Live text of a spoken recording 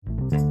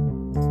Okay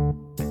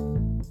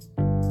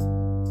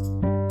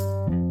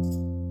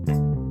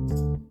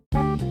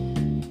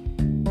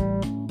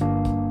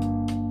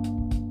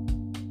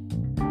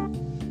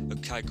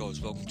guys,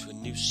 welcome to a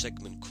new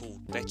segment called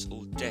Bet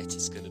or Debt.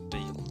 It's going to be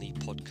on the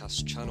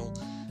podcast channel.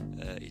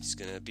 It's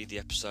going to be the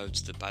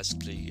episodes that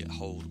basically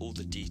hold all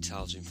the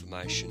details,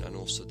 information and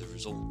also the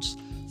results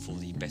for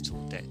the bet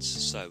or debts.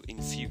 So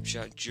in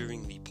future,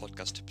 during the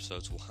podcast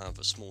episodes, we'll have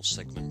a small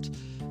segment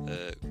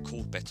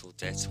called Bet or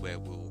Debt, where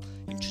we'll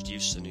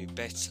introduce a new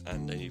bet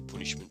and a new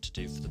punishment to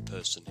do for the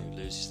person who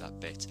loses that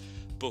bet.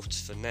 But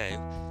for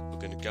now, we're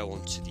going to go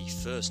on to the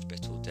first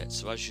bet or debt.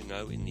 So as you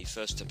know, in the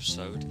first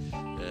episode,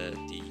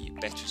 the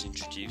bet was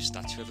introduced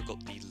that whoever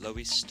got the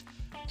lowest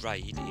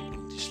grade in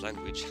English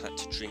language had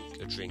to drink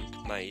a drink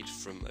made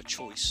from a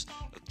choice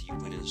of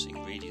the winner's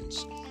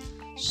ingredients.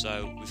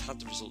 So we've had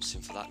the results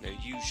in for that. Now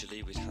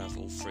usually we'd have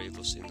all three of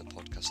us in the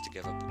podcast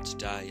together, but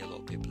today a lot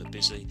of people are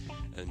busy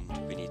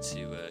and we need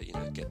to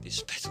get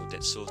this bet or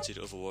debt sorted.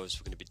 Otherwise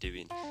we're going to be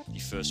doing the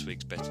first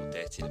week's bet or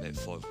debt in about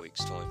 5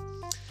 weeks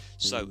time.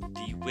 So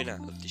the winner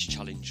of this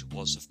challenge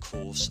was, of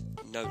course,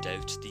 no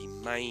doubt, the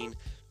main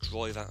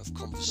driver of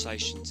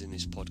conversations in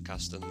this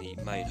podcast and the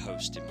main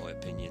host, in my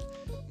opinion,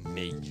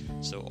 me.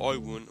 So I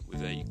won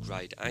with a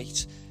grade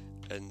 8,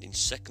 and in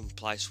second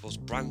place was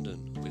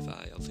Brandon with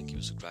I think it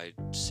was a grade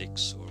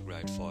 6 or a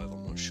grade 5,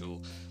 I'm not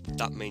sure. But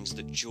that means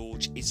that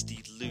George is the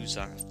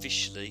loser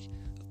officially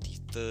of the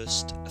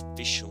first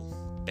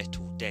official bet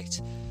or debt.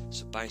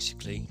 So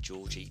basically,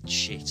 George eats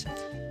shit.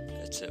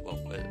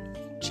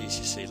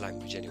 GCSE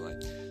language anyway.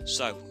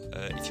 So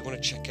if you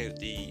want to check out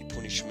the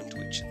punishment,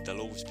 which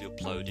they'll always be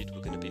uploaded,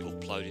 we're going to be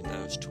uploading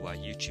those to our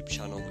YouTube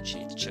channel, which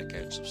you need to check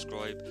out and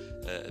subscribe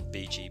at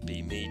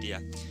BGB Media.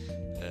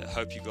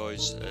 Hope you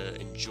guys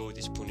enjoy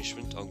this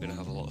punishment. I'm going to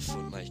have a lot of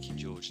fun making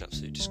George an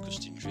absolute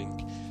disgusting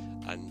drink,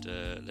 and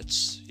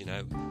let's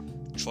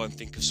try and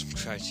think of some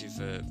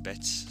creative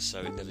bets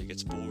so it never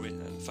gets boring.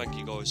 And thank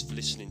you guys for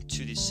listening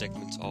to this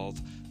segment of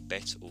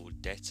Bet or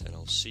Debt, and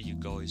I'll see you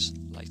guys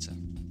later.